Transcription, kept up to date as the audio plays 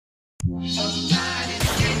What's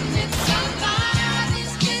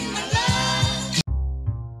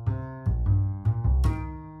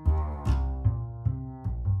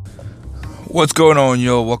going on,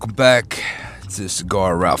 yo? Welcome back to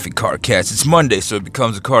Cigar Ralphie Carcast. It's Monday, so it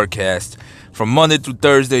becomes a Carcast. From Monday through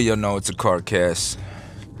Thursday, you'll know it's a Carcast.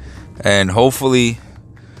 And hopefully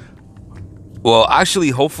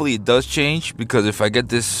it does change, because if I get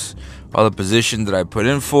this other position that I put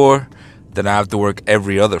in for, then I have to work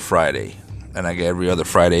every other Friday, and I get every other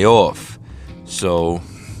Friday off. So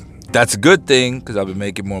that's a good thing, because I've been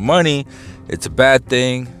making more money. It's a bad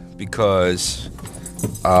thing because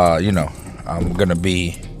I'm gonna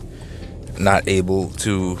be not able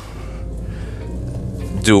to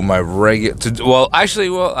do my regular.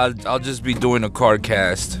 I'll just be doing a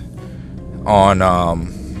Carcast on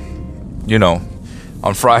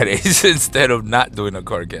on Fridays instead of not doing a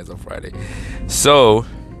Carcast on Friday. So,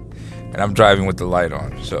 and I'm driving with the light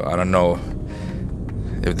on, so I don't know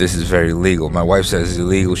if this is very legal. My wife says it's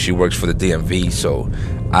illegal. She works for the DMV, so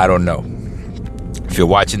I don't know. If you're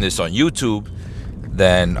watching this on YouTube,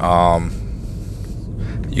 then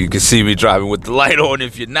you can see me driving with the light on.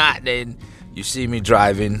 If you're not, then you see me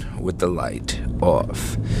driving with the light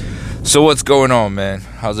off. So what's going on, man?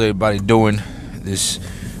 How's everybody doing this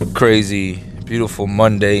crazy, beautiful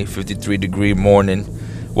Monday, 53-degree morning?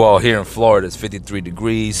 Well, here in Florida, it's 53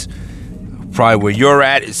 degrees. Probably where you're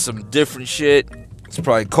at is some different shit. It's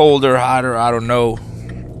probably colder, hotter, I don't know.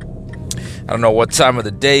 I don't know what time of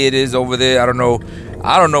the day it is over there. I don't know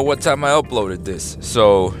what time I uploaded this.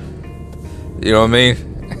 So, you know what I mean?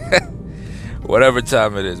 Whatever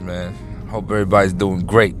time it is, man. Hope everybody's doing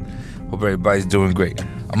great.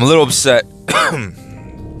 I'm a little upset.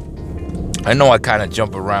 I know I kind of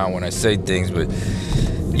jump around when I say things, but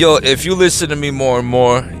yo, if you listen to me more and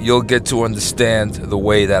more, you'll get to understand the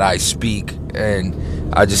way that I speak. And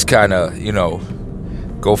I just kind of,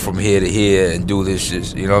 go from here to here and do this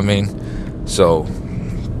shit. You know what I mean? So,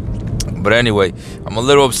 but anyway, I'm a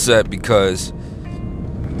little upset because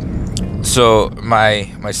my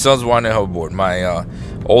sons wanted a hoverboard. My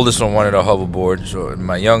oldest one wanted a hoverboard. So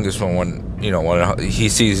my youngest one he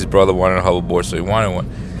sees his brother wanted a hoverboard, so he wanted one.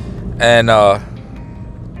 And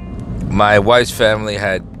my wife's family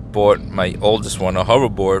had bought my oldest one a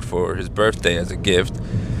hoverboard for his birthday as a gift.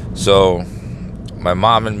 So my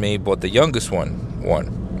mom and me bought the youngest one.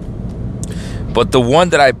 But the one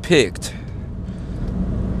that I picked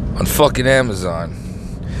on fucking Amazon,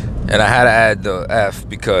 and I had to add the F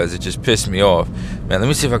because it just pissed me off. Man, let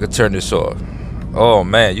me see if I can turn this off. Oh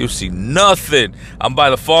man, you see nothing. I'm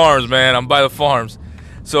by the farms, man.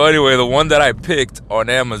 So anyway, the one that I picked on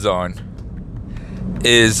Amazon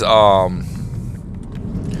is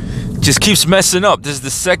just keeps messing up. This is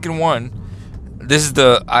the second one.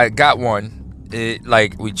 I got one.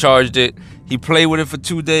 We charged it. He played with it for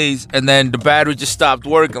 2 days, and then the battery just stopped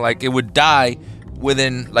working. Like, it would die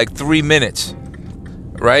within 3 minutes.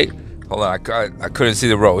 Right? Hold on, I couldn't see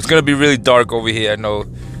the road. It's gonna be really dark over here. I know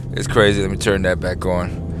it's crazy. Let me turn that back on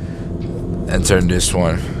and turn this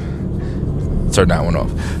one. Turn that one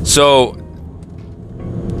off. So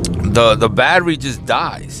the battery just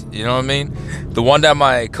dies. You know what I mean? The one that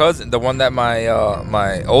my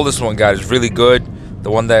oldest one got is really good.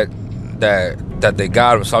 The one that they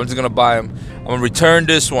got him. So I'm just gonna buy him. I'm gonna return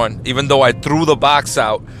this one, even though I threw the box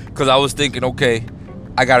out, because I was thinking, okay,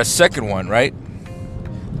 I got a second one, right?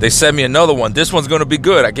 They sent me another one. This one's gonna be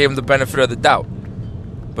good. I gave him the benefit of the doubt.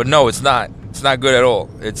 But no, it's not. It's not good at all.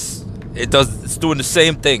 It's doing the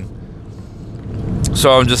same thing.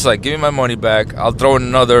 So I'm just like, give me my money back. I'll throw in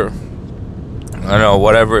another, I don't know,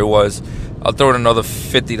 whatever it was. I'll throw in another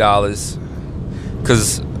 $50.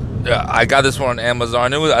 Because I got this one on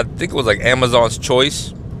Amazon. I think it was like Amazon's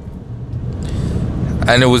Choice.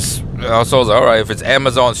 And it was, also I was like, all right, if it's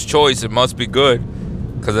Amazon's Choice, it must be good.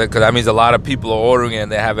 Because that means a lot of people are ordering it and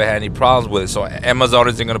they haven't had any problems with it. So Amazon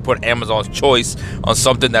isn't going to put Amazon's Choice on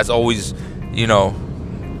something that's always,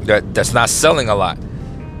 that's not selling a lot.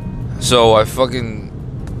 So I fucking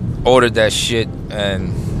ordered that shit,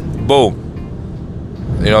 and boom.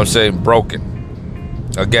 You know what I'm saying? Broken.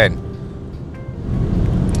 Again.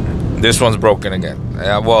 This one's broken again.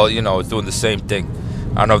 Well, it's doing the same thing.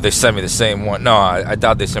 I don't know if they sent me the same one. No, I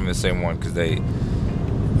doubt they sent me the same one, because they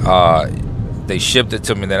shipped it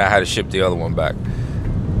to me, then I had to ship the other one back.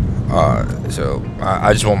 So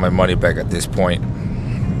I just want my money back at this point.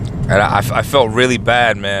 And I felt really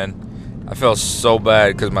bad, man. I felt so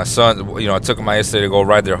bad because my son, I took them out yesterday to go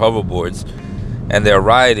ride their hoverboards, and they're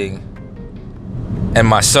riding, and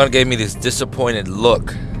my son gave me this disappointed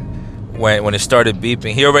look when it started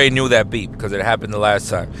beeping. He already knew that beep because it happened the last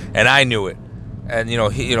time, and I knew it. And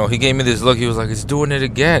he gave me this look. He was like, "It's doing it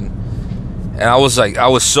again." And I was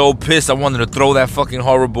so pissed. I wanted to throw that fucking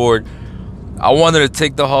hoverboard. I wanted to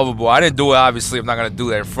take the hoverboard. I didn't do it, obviously. I'm not gonna do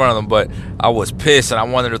that in front of them. But I was pissed, and I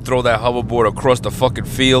wanted to throw that hoverboard across the fucking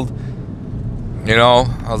field. I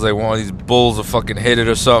was like, one of these bulls will fucking hit it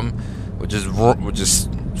or something. Would just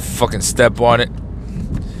fucking step on it.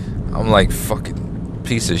 I'm like, fucking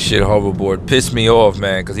piece of shit hoverboard. Pissed me off,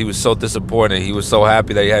 man, because he was so disappointed. He was so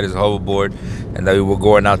happy that he had his hoverboard and that we were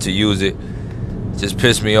going out to use it. Just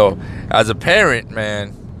pissed me off. As a parent,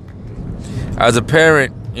 man,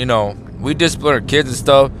 we discipline our kids and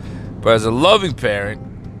stuff, but as a loving parent,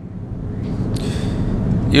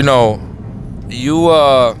 you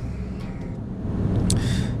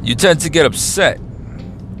tend to get upset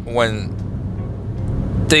when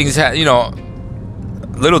things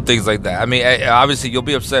little things like that. I mean, obviously you'll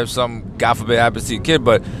be upset if something, God forbid, happens to your kid,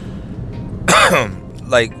 but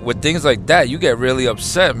like with things like that, you get really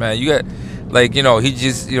upset, man. You get he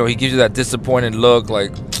gives you that disappointed look,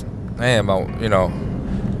 like, man,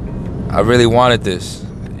 I really wanted this,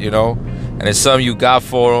 and it's something you got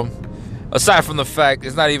for him. Aside from the fact,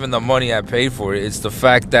 it's not even the money I paid for it, it's the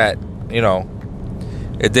fact that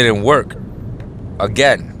it didn't work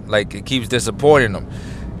again. Like, it keeps disappointing them,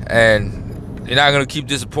 and you're not gonna keep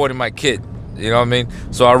disappointing my kid. You know what I mean?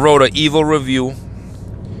 So I wrote an evil review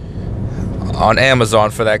on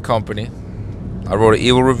Amazon for that company. I wrote an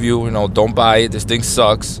evil review. Don't buy it. This thing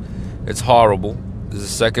sucks. It's horrible. This is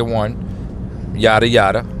the second one. Yada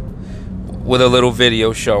yada. With a little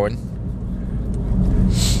video showing.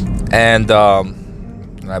 And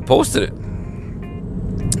I posted it.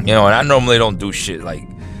 And I normally don't do shit like.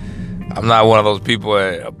 I'm not one of those people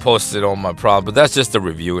that posted on my problem, but that's just a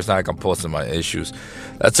review. It's not like I'm posting my issues.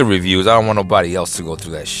 That's a review. I don't want nobody else to go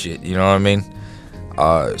through that shit. You know what I mean?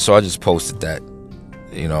 So I just posted that.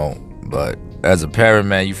 But as a parent,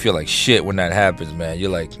 man, you feel like shit when that happens, man.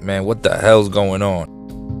 You're like, man, what the hell's going on?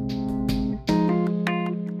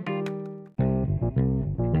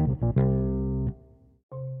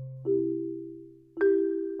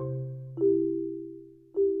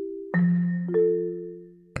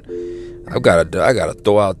 I gotta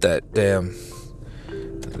throw out that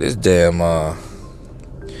this damn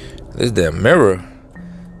mirror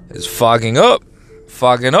is fogging up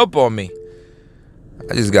on me.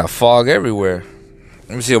 I just got fog everywhere.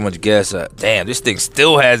 Let me see how much gas damn, this thing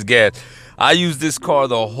still has gas. I used this car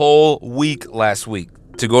the whole week last week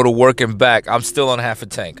to go to work and back. I'm still on half a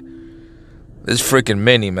tank. This freaking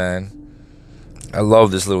Mini, man. I love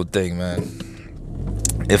this little thing, man.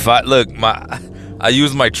 I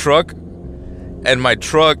use my truck. And my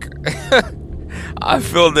truck, I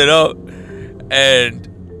filled it up, and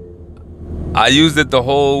I used it the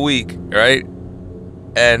whole week, right?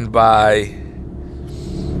 And I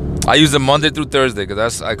used it Monday through Thursday,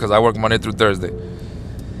 because I work Monday through Thursday.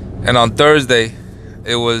 And on Thursday,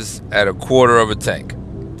 it was at a quarter of a tank.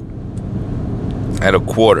 At a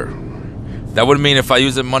quarter. That would mean if I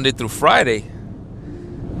use it Monday through Friday,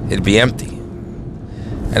 it'd be empty.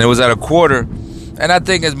 And it was at a quarter. And I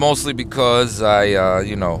think it's mostly because I,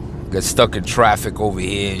 get stuck in traffic over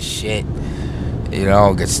here and shit.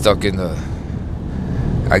 I get stuck in the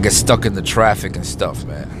traffic and stuff,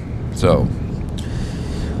 man. So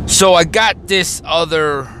I got this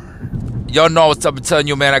other, y'all know what's up. I'm telling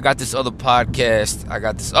you, man, I got this other podcast.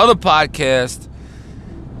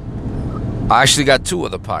 I actually got two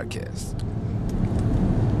other podcasts.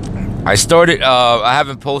 I started, I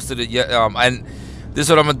haven't posted it yet. And this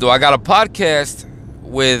is what I'm going to do. I got a podcast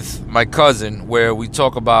with my cousin where we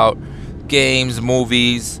talk about games,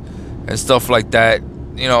 movies, and stuff like that.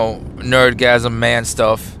 Nerdgasm, man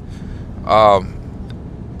stuff.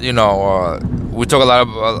 We talk a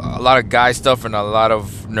lot of guy stuff and a lot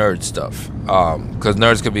of nerd stuff. Because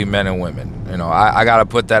nerds could be men and women. I got to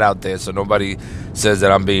put that out there so nobody says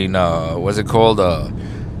that I'm being,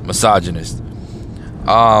 misogynist.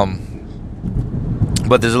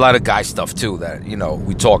 But there's a lot of guy stuff too that,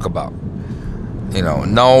 we talk about.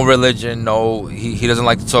 No religion, he doesn't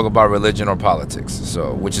like to talk about religion or politics,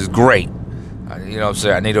 so, which is great. What I'm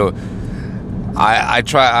saying?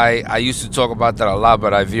 I used to talk about that a lot,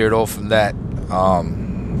 but I veered off from that,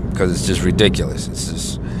 because it's just ridiculous. It's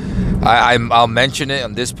just, I'll mention it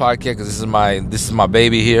on this podcast because this is my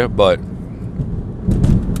baby here, but,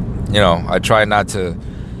 I try not to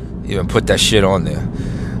even put that shit on there.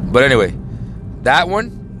 But anyway, that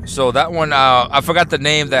one. So that one, I forgot the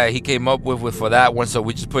name that he came up with for that one. So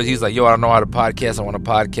we just he's like, yo, I don't know how to podcast. I want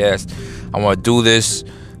to podcast. I want to do this,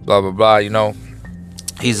 blah, blah, blah.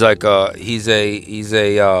 He's like, he's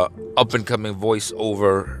a up and coming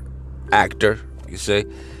voiceover actor, you say.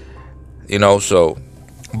 you know. So,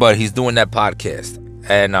 but he's doing that podcast,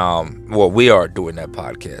 and we are doing that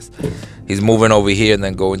podcast. He's moving over here and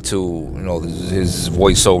then going to, you know, his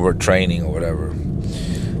voiceover training or whatever.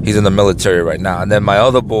 He's in the military right now. And then my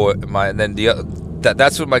other boy,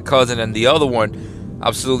 that's with my cousin, and the other one,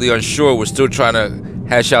 absolutely unsure. We're still trying to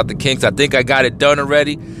hash out the kinks. I think I got it done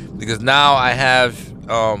already, because now I have,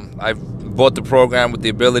 I've bought the program with the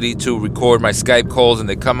ability to record my Skype calls, and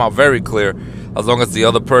they come out very clear, as long as the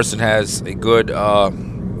other person has a good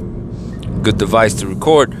device to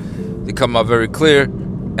record. They come out very clear,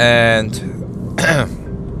 and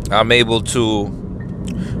I'm able to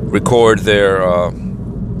record their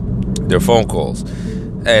phone calls,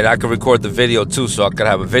 and I can record the video too, so I could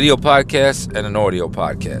have a video podcast and an audio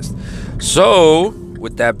podcast. So,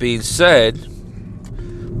 with that being said,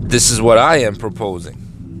 this is what I am proposing.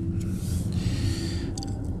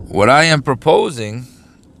 What I am proposing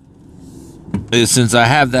is, since I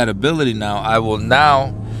have that ability now, I will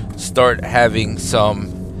now start having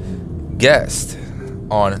some guests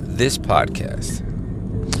on this podcast.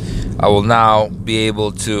 I will now be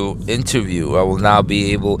able to interview. I will now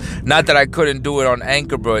be able, not that I couldn't do it on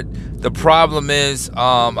Anchor, but the problem is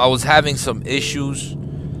I was having some issues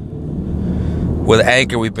with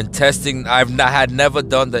Anchor. We've been testing. Had never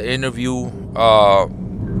done the interview,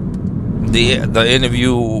 the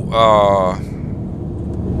interview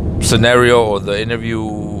scenario, or the interview,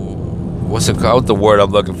 what's it called? The word I'm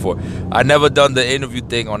looking for. I never done the interview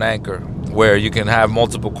thing on Anchor, where you can have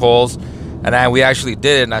multiple calls. And we actually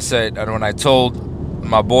did it, and I said, and when I told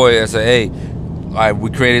my boy, I said, hey, we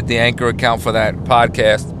created the Anchor account for that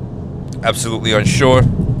podcast, absolutely unsure.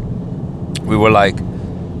 We were like,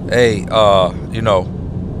 hey, you know,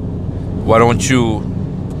 why don't you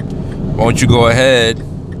go ahead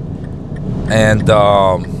and,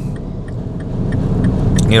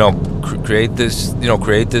 you know, create this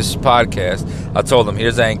podcast. I told him,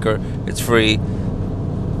 here's Anchor, it's free,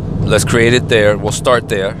 let's create it there, we'll start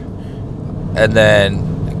there. And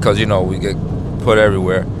then, because, you know, we get put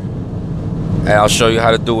everywhere. And I'll show you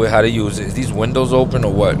how to do it, how to use it. Is these windows open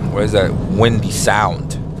or what? What is that windy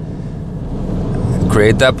sound?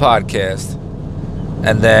 Create that podcast.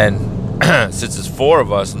 And then, since it's 4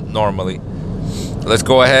 of us normally, let's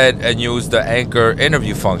go ahead and use the Anchor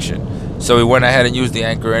interview function. So we went ahead and used the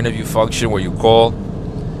Anchor interview function, where you call.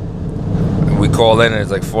 We call in, and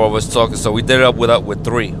it's like 4 of us talking. So we did it up with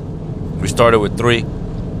 3. We started with 3.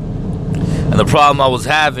 And the problem I was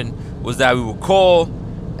having was that we would call,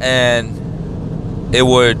 and it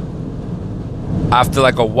would, after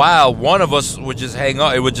like a while, one of us would just hang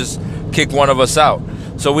up. It would just kick one of us out.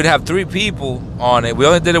 So we'd have 3 people on it. We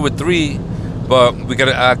only did it with 3, but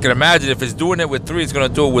I can imagine if it's doing it with 3, it's gonna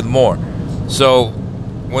do it with more. So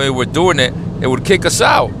when we were doing it, it would kick us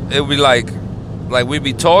out. It would be like we'd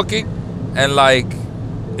be talking, and like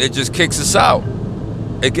it just kicks us out.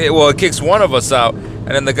 It kicks one of us out.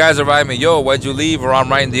 And then the guys are writing me, yo, why'd you leave? Or I'm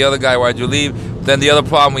writing the other guy, why'd you leave? Then the other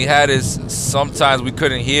problem we had is sometimes we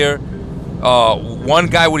couldn't hear. One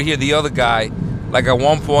guy would hear the other guy. Like at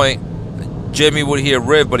one point, Jimmy would hear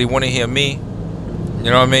Riv, but he wouldn't hear me. You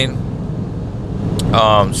know what I mean?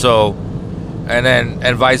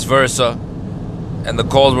 And vice versa. And the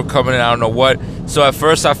calls were coming in, I don't know what. So at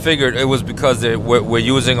first I figured it was because we're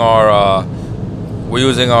using our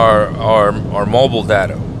mobile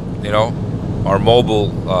data, you know? Our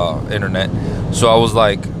mobile internet. So I was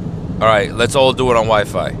like, all right, let's all do it on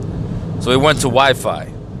Wi-Fi. So we went to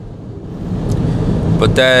Wi-Fi.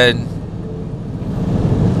 But then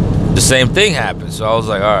the same thing happened. So I was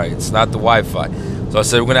like, all right, it's not the Wi-Fi. So I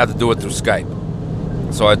said, we're going to have to do it through Skype.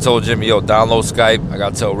 So I told Jimmy, yo, download Skype. I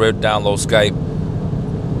got to tell Red, download Skype.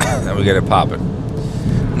 And we get it popping.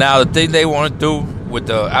 Now, the thing they want to do with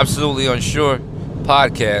the Absolutely Unsure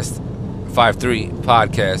podcast, 5-3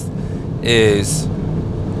 podcast, is,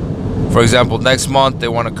 for example, next month they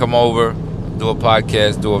want to come over, do a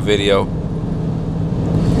podcast, do a video.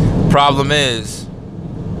 Problem is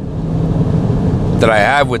that I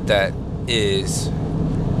have with that is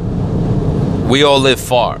we all live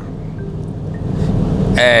far.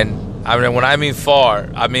 And I mean, when I mean far,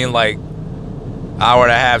 I mean like hour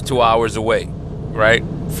and a half, 2 hours away, right?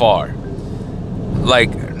 Far.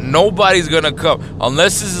 Like nobody's gonna come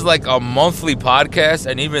unless this is like a monthly podcast,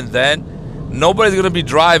 and even then, nobody's gonna be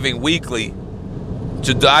driving weekly.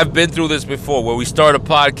 I've been through this before, where we start a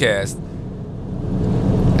podcast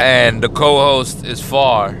and the co-host is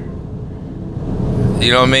far.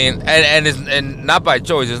 You know what I mean? And not by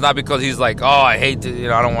choice. It's not because he's like, oh, I hate to, you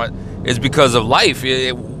know, I don't want. It's because of life.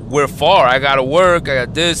 We're far. I gotta work. I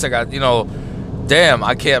got this. I got, you know, damn,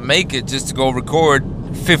 I can't make it just to go record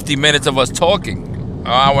 50 minutes of us talking. an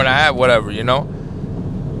hour and a half, whatever,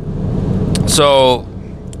 So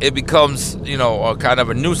it becomes, a kind of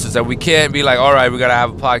a nuisance that we can't be like, all right, we got to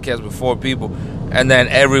have a podcast with 4 people. And then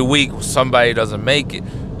every week somebody doesn't make it.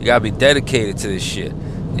 You got to be dedicated to this shit.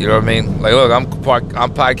 You know what I mean? Like, look, I'm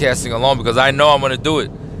podcasting alone because I know I'm going to do it.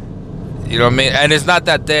 You know what I mean? And it's not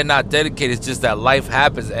that they're not dedicated. It's just that life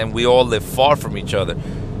happens and we all live far from each other.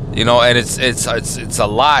 And it's a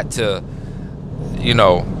lot to,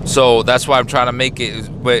 so that's why I'm trying to make it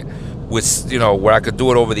with where I could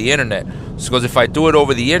do it over the internet. Because if I do it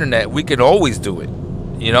over the internet, we can always do it.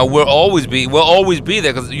 We'll always be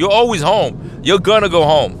there because you're always home. You're gonna go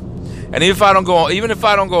home. And even if I don't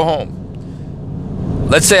go home,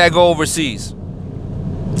 let's say I go overseas,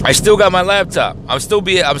 I still got my laptop. I'm still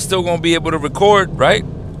gonna be able to record, right?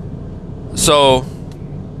 So,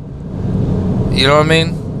 you know what I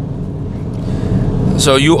mean?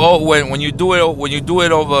 So when you do it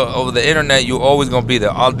over the internet, you're always gonna be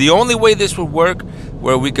there. The only way this would work,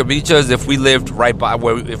 where we could meet each other, is if we lived right by,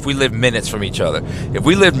 if we lived minutes from each other. If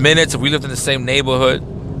we lived in the same neighborhood,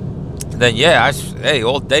 then yeah, hey,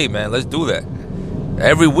 all day, man, let's do that.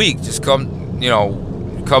 Every week, just come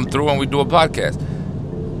through and we do a podcast.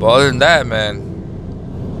 But other than that, man,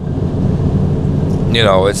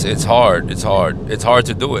 it's hard. It's hard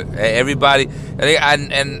to do it. Everybody,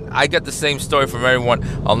 and I get the same story from everyone,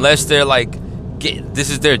 unless they're like, this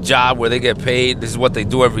is their job where they get paid. This is what they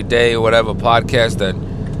do every day or whatever. Podcast,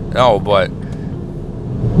 then no. But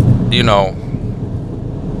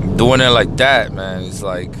doing it like that, man, it's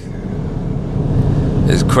like,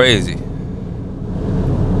 it's crazy.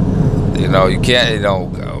 You can't.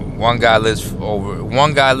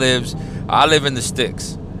 I live in the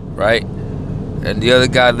sticks, right? And the other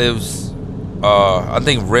guy lives, I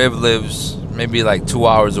think Riv lives maybe like 2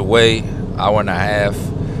 hours away, hour and a half,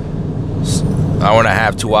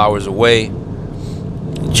 2 hours away.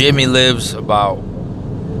 Jimmy lives about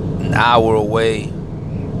an hour away,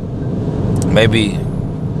 maybe,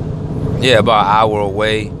 yeah, about an hour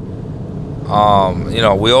away.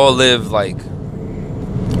 We all live like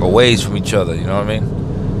a ways from each other, you know what I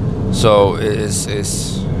mean? So it's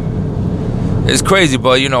crazy,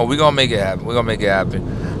 but we're gonna make it happen.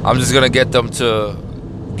 I'm just gonna get them to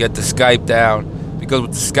get the Skype down, because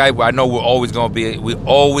with the Skype, I know we're always gonna be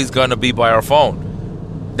by our phone.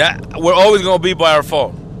 We're always gonna be by our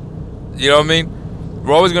phone. You know what I mean?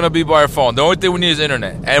 We're always gonna be by our phone. The only thing we need is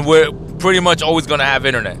internet, and we're pretty much always gonna have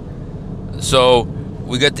internet. So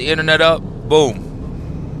we get the internet up,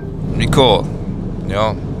 boom, we call,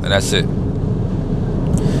 and that's it.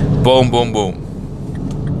 Boom, boom, boom.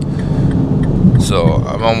 So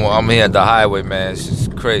I'm here at the highway, man. It's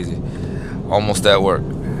just crazy. Almost at work.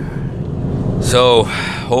 So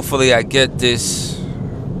hopefully I get this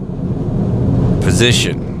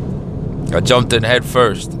position. I jumped in head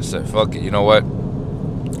first. I said, fuck it, you know what?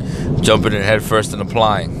 Jumping in head first and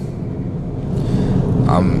applying.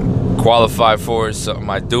 I'm qualified for it. Something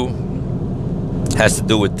I do. Has to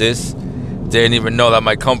do with this. Didn't even know that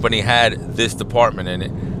my company had this department in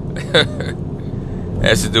it.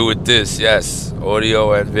 Has to do with this, yes.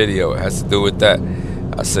 Audio and video. It has to do with that.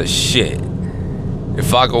 I said, shit.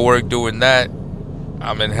 If I could work doing that,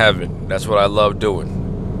 I'm in heaven. That's what I love doing.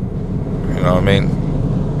 You know what I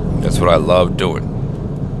mean? That's what I love doing.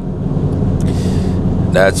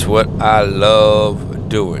 That's what I love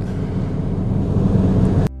doing.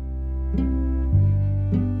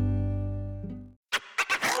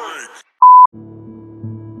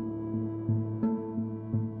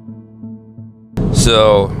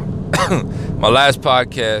 So, my last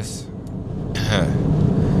podcast, I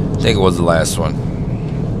think it was the last one.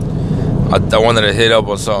 I wanted to hit up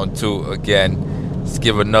on something too, again. Let's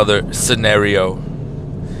give another scenario.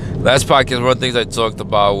 Last podcast, one of the things I talked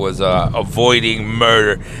about was avoiding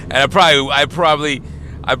murder. And I probably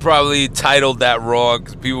titled that wrong,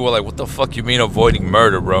 because people were like, what the fuck you mean avoiding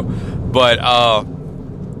murder, bro? But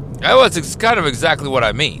it's kind of exactly what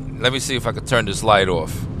I mean. Let me see if I can turn this light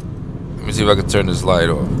off. Put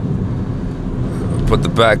the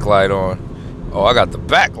backlight on. Oh, I got the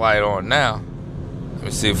backlight on now. Let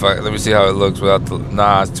me see how it looks without the.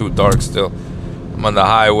 Nah, it's too dark still. I'm on the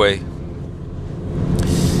highway.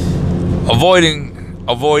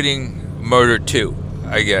 Avoiding murder too,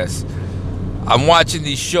 I guess. I'm watching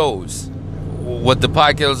these shows. What the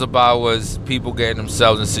podcast was about was people getting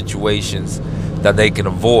themselves in situations that they can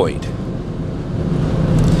avoid.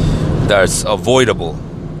 That's avoidable.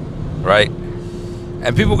 Right?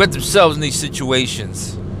 And people get themselves in these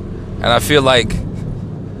situations, and I feel like,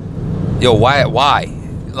 yo, why?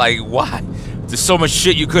 Like, why? There's so much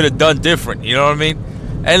shit you could have done different, you know what I mean?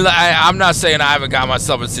 And I'm not saying I haven't got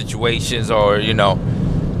myself in situations, or,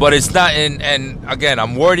 But it's not, and again,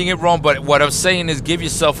 I'm wording it wrong, but what I'm saying is give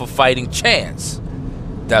yourself a fighting chance.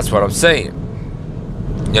 That's what I'm saying.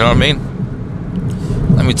 You know what I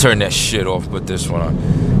mean? Let me turn that shit off, put this one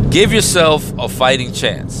on. Give yourself a fighting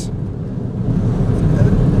chance.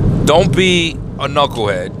 Don't be a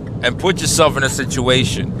knucklehead and put yourself in a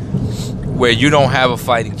situation where you don't have a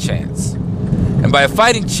fighting chance. And by a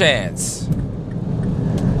fighting chance,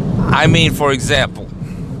 I mean, for example,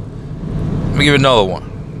 let me give you another one.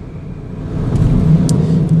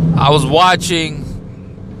 I'm watching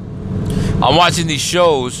these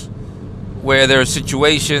shows where there are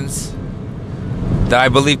situations that I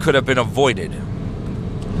believe could have been avoided.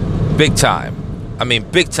 Big time. I mean,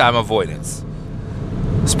 big time avoidance.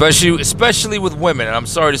 Especially with women, and I'm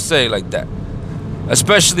sorry to say it like that.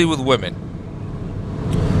 Especially with women.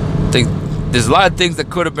 I think there's a lot of things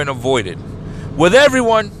that could have been avoided. With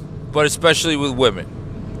everyone, but especially with women.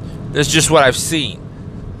 That's just what I've seen.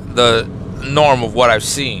 The norm of what I've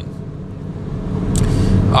seen.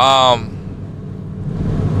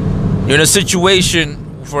 You're in a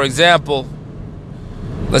situation, for example,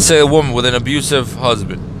 let's say a woman with an abusive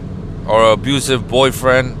husband or an abusive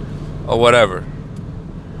boyfriend or whatever.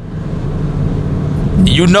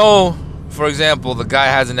 You know, for example, the guy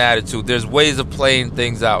has an attitude. There's ways of playing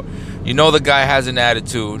things out. You know the guy has an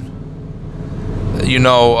attitude. You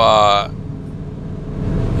know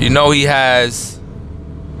he has,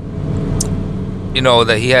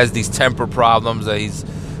 that he has these temper problems, that he's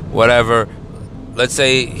whatever. Let's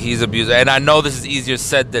say he's abused. And I know this is easier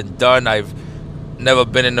said than done. I've never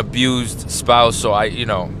been an abused spouse, so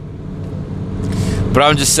but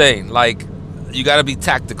I'm just saying, like, you got to be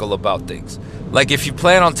tactical about things. Like, if you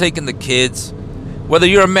plan on taking the kids, whether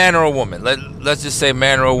you're a man or a woman, let's just say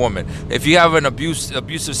man or a woman. If you have an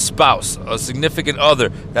abusive spouse, a significant other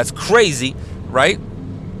that's crazy, right?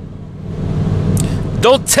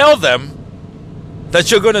 Don't tell them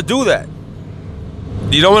that you're going to do that.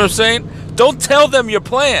 You know what I'm saying? Don't tell them your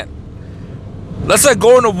plan. That's like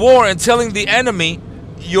going to war and telling the enemy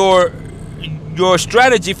your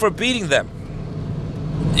strategy for beating them.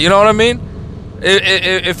 You know what I mean?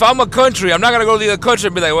 If I'm a country, I'm not going to go to the other country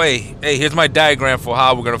and be like, hey, here's my diagram for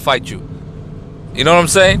how we're going to fight you. You know what I'm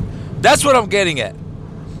saying? That's what I'm getting at.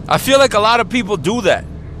 I feel like a lot of people do that.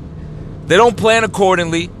 They don't plan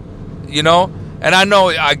accordingly, And I know,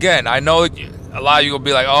 again, a lot of you will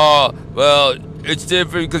be like, oh, well, it's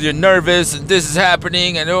different because you're nervous and this is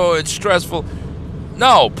happening and, oh, it's stressful.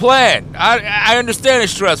 No, plan. I understand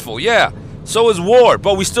it's stressful, yeah. So is war,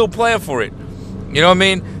 but we still plan for it. You know what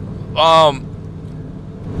I mean?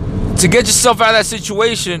 To get yourself out of that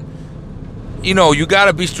situation, you got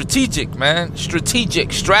to be strategic, man.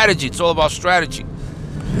 Strategy. It's all about strategy.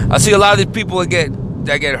 I see a lot of these people that get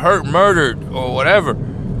hurt, murdered, or whatever.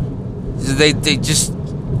 They just,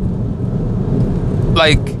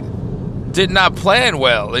 like, did not plan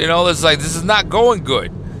well. It's like, this is not going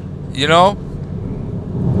good. You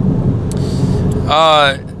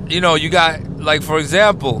got, like, for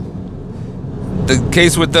example, the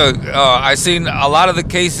case with I've seen a lot of the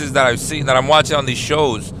cases that I'm watching on these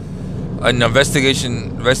shows, in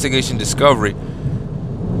Investigation Discovery.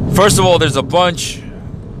 First of all, there's a bunch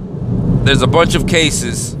of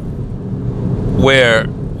cases where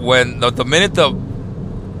when the minute the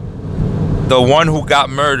one who got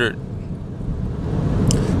murdered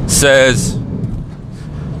says,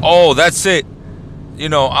 oh, that's it,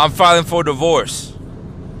 I'm filing for divorce.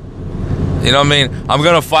 You know what I mean? I'm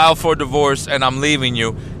going to file for divorce and I'm leaving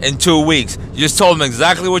you in 2 weeks. You just told him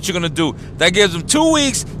exactly what you're going to do. That gives him 2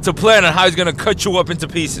 weeks to plan on how he's going to cut you up into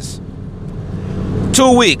pieces.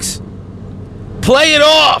 2 weeks. Play it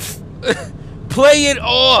off. Play it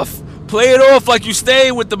off. Play it off like you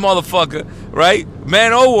staying with the motherfucker, right?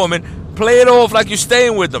 Man or woman, play it off like you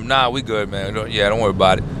staying with them. Nah, we good, man. Don't worry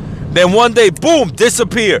about it. Then one day, boom,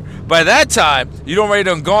 disappear. By that time, you don't already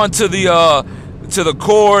done gone to the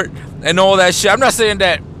court and all that shit. I'm not saying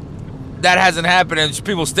that hasn't happened and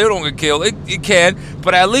people still don't get killed. It can,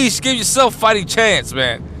 but at least give yourself fighting chance,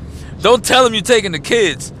 man. Don't tell them you're taking the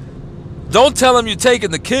kids. Don't tell him you're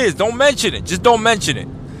taking the kids. Don't mention it. Just don't mention it.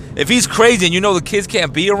 If he's crazy and the kids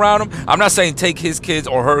can't be around him, I'm not saying take his kids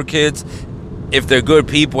or her kids if they're good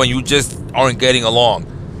people and you just aren't getting along.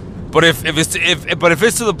 But if it's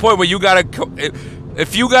to the point where you gotta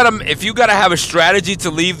have a strategy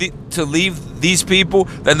to leave these people,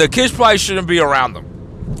 then the kids probably shouldn't be around them.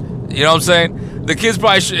 You know what I'm saying? The kids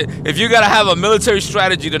probably should. If you gotta have a military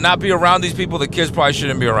strategy to not be around these people, the kids probably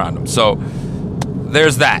shouldn't be around them. So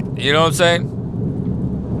there's that. You know what I'm saying?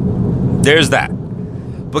 There's that.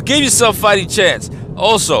 But give yourself fighting chance.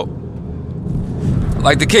 Also,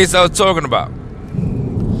 like the case I was talking about.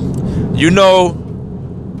 You know,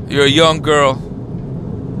 you're a young girl.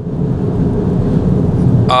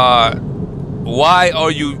 Why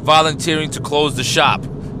are you volunteering to close the shop?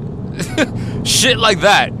 Shit like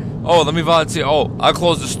that. Oh, let me volunteer. Oh, I'll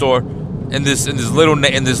close the store in this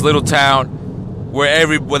little town where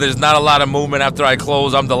there's not a lot of movement after I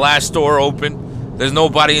close. I'm the last store open. There's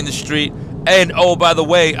nobody in the street. And oh, by the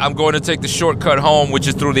way, I'm going to take the shortcut home, which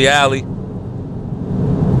is through the alley.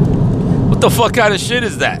 What the fuck kind of shit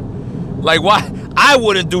is that? Like, why? I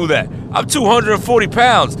wouldn't do that. I'm 240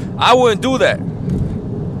 pounds. I wouldn't do that. You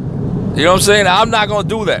know what I'm saying? I'm not going to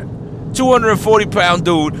do that. 240 pound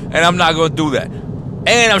dude, and I'm not going to do that.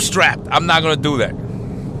 And I'm strapped. I'm not going to do that.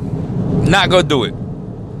 Not going to do it.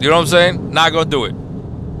 You know what I'm saying? Not going to do it.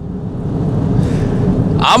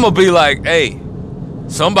 I'm going to be like, hey,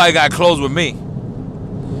 somebody got to close with me. You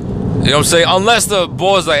know what I'm saying? Unless the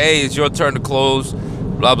boss like, hey, it's your turn to close,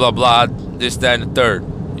 blah, blah, blah, this, that, and the third.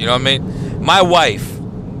 You know what I mean? My wife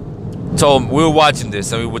told me, we were watching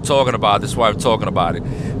this, and we were talking about it. This is why I'm talking about it.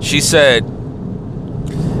 She said,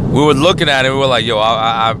 we were looking at it, we were like, yo,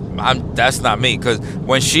 I'm that's not me. Because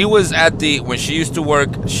when she used to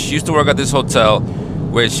work at this hotel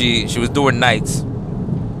where she was doing nights.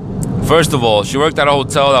 First of all, she worked at a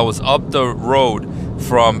hotel that was up the road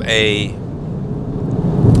from the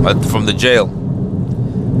jail.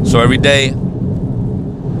 So every day,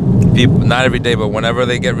 people, not every day, but whenever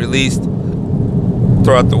they get released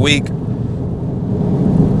throughout the week,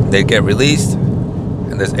 they get released,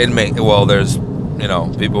 and there's there's, you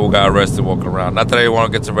know, people who got arrested walking around. Not that anyone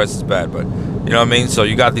gets arrested is bad, but you know what I mean? So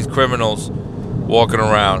you got these criminals walking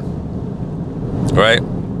around, right?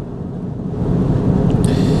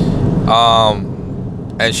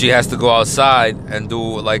 And she has to go outside and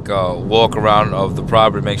do like a walk around of the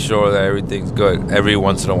property, make sure that everything's good every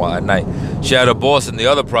once in a while at night. She had a boss in the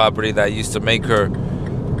other property that used to make her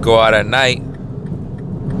go out at night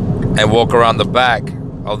and walk around the back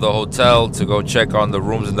of the hotel to go check on the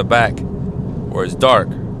rooms in the back where it's dark.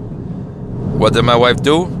 What did my wife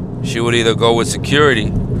do? She would either go with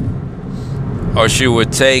security, or she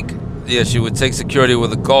would take security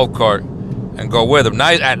with a golf cart and go with them.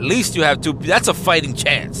 Now at least you have two. That's a fighting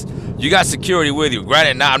chance. You got security with you.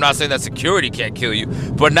 Granted, now I'm not saying that security can't kill you,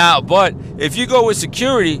 but if you go with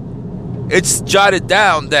security, it's jotted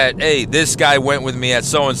down that, hey, this guy went with me at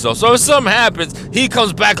so and so. So if something happens, he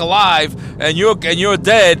comes back alive and you're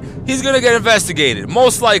dead, he's gonna get investigated.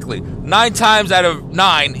 Most likely, 9 times out of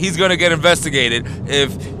 9, he's gonna get investigated.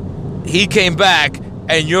 If he came back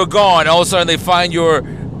and you're gone, all of a sudden they find your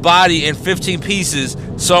body in 15 pieces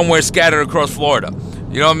somewhere scattered across Florida.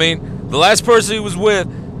 You know what I mean? The last person he was with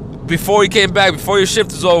before he came back, before your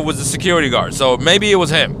shift is over, was the security guard. So maybe it was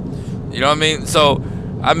him. You know what I mean? So,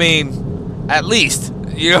 I mean, at least,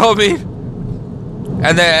 you know what I mean?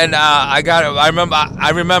 And then I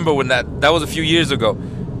remember when that was a few years ago,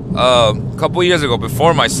 a couple years ago,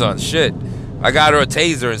 before my son. Shit, I got her a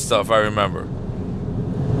taser and stuff. I remember.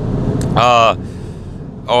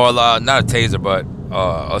 Or not a taser, but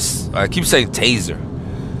I keep saying taser.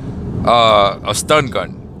 A stun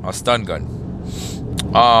gun.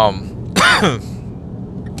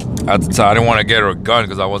 At the time, I didn't want to get her a gun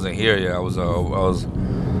because I wasn't here yet. I was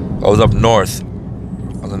up north. I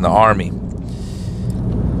was in the army.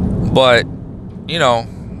 But, you know,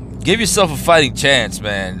 give yourself a fighting chance,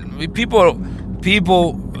 man. I mean, people,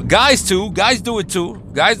 guys too. Guys do it too.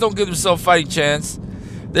 Guys don't give themselves a fighting chance.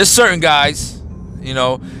 There's certain guys, you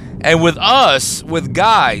know. And with us, with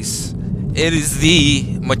guys, it is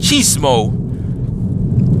the machismo.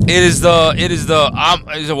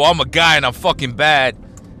 I'm a guy and I'm fucking bad.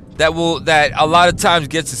 That a lot of times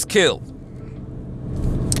gets us killed.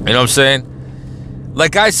 You know what I'm saying?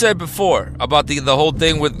 Like I said before about the whole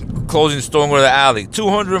thing with closing the store and going to the alley.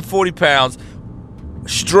 240 pounds,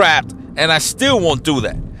 strapped, and I still won't do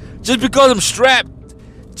that. Just because I'm strapped,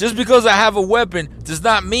 just because I have a weapon, does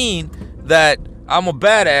not mean that I'm a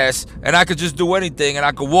badass and I could just do anything and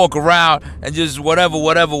I could walk around and just whatever.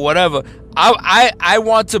 I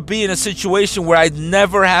want to be in a situation where I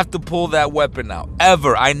never have to pull that weapon out.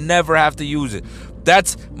 Ever. I never have to use it.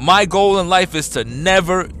 That's my goal in life, is to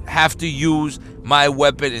never have to use my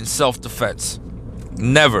weapon in self-defense.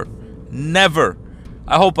 Never. Never.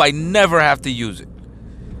 I hope I never have to use it.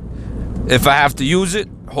 If I have to use it,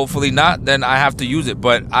 hopefully not, then I have to use it.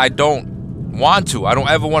 But I don't want to. I don't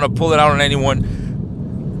ever want to pull it out on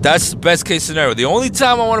anyone. That's the best case scenario. The only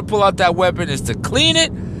time I want to pull out that weapon is to clean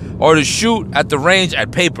it or to shoot at the range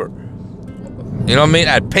at paper. You know what I mean?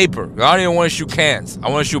 At paper. I don't even want to shoot cans. I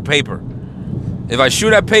want to shoot paper. If I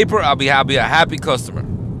shoot at paper, I'll be a happy customer.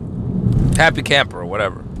 Happy camper or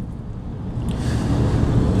whatever.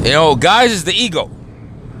 You know, guys, is the ego.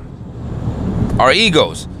 Our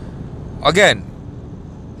egos. Again,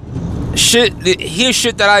 here's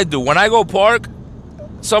shit that I do. When I go park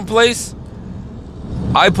someplace,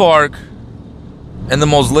 I park in the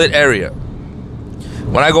most lit area.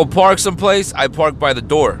 When I go park someplace, I park by the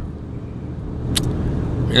door.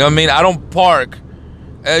 You know what I mean? I don't park,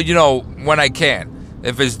 when I can.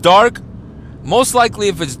 If it's dark, most likely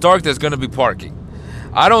if it's dark, there's going to be parking.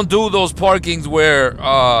 I don't do those parkings where, it's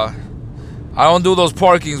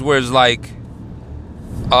like,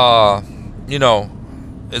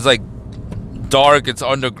 it's like dark, it's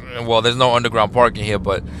well, there's no underground parking here,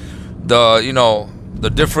 but the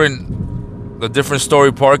different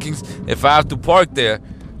story parkings, if I have to park there,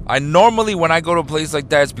 I normally, when I go to a place like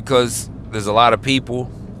that, it's because there's a lot of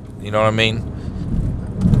people, you know what I mean,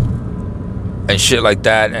 and shit like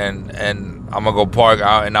that, and I'm gonna go park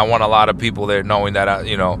out, and I want a lot of people there knowing that I,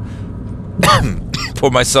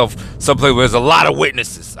 put myself someplace where there's a lot of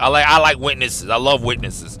witnesses. I like witnesses. I love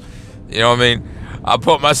witnesses. You know what I mean? I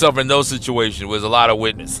put myself in those situations where there's a lot of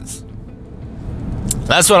witnesses.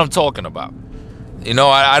 That's what I'm talking about.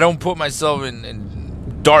 I don't put myself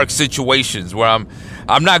in dark situations where I'm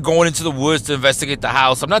not going into the woods to investigate the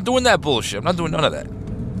house. I'm not doing that bullshit. I'm not doing none of that. You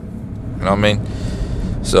know what I mean?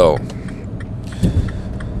 So,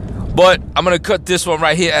 but I'm going to cut this one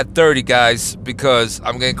right here at 30, guys, because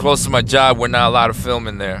I'm getting close to my job. We're not allowed to film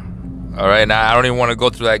in there. All right? Now, I don't even want to go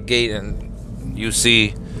through that gate and you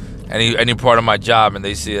see any part of my job and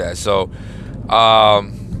they see that. So,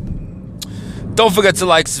 don't forget to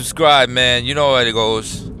like, subscribe, man. You know how it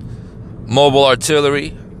goes. Mobile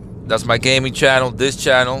Artillery. That's my gaming channel. This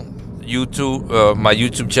channel, YouTube, my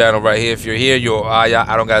YouTube channel right here. If you're here, I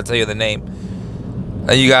don't gotta tell you the name.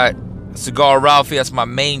 And you got Cigar Ralphie. That's my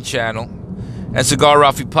main channel. And Cigar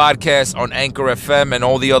Ralphie podcast on Anchor FM and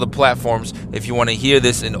all the other platforms. If you want to hear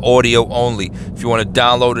this in audio only, if you want to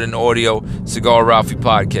download it in audio, Cigar Ralphie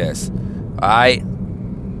podcast. All right.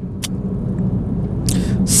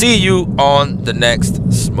 See you on the next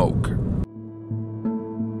smoke.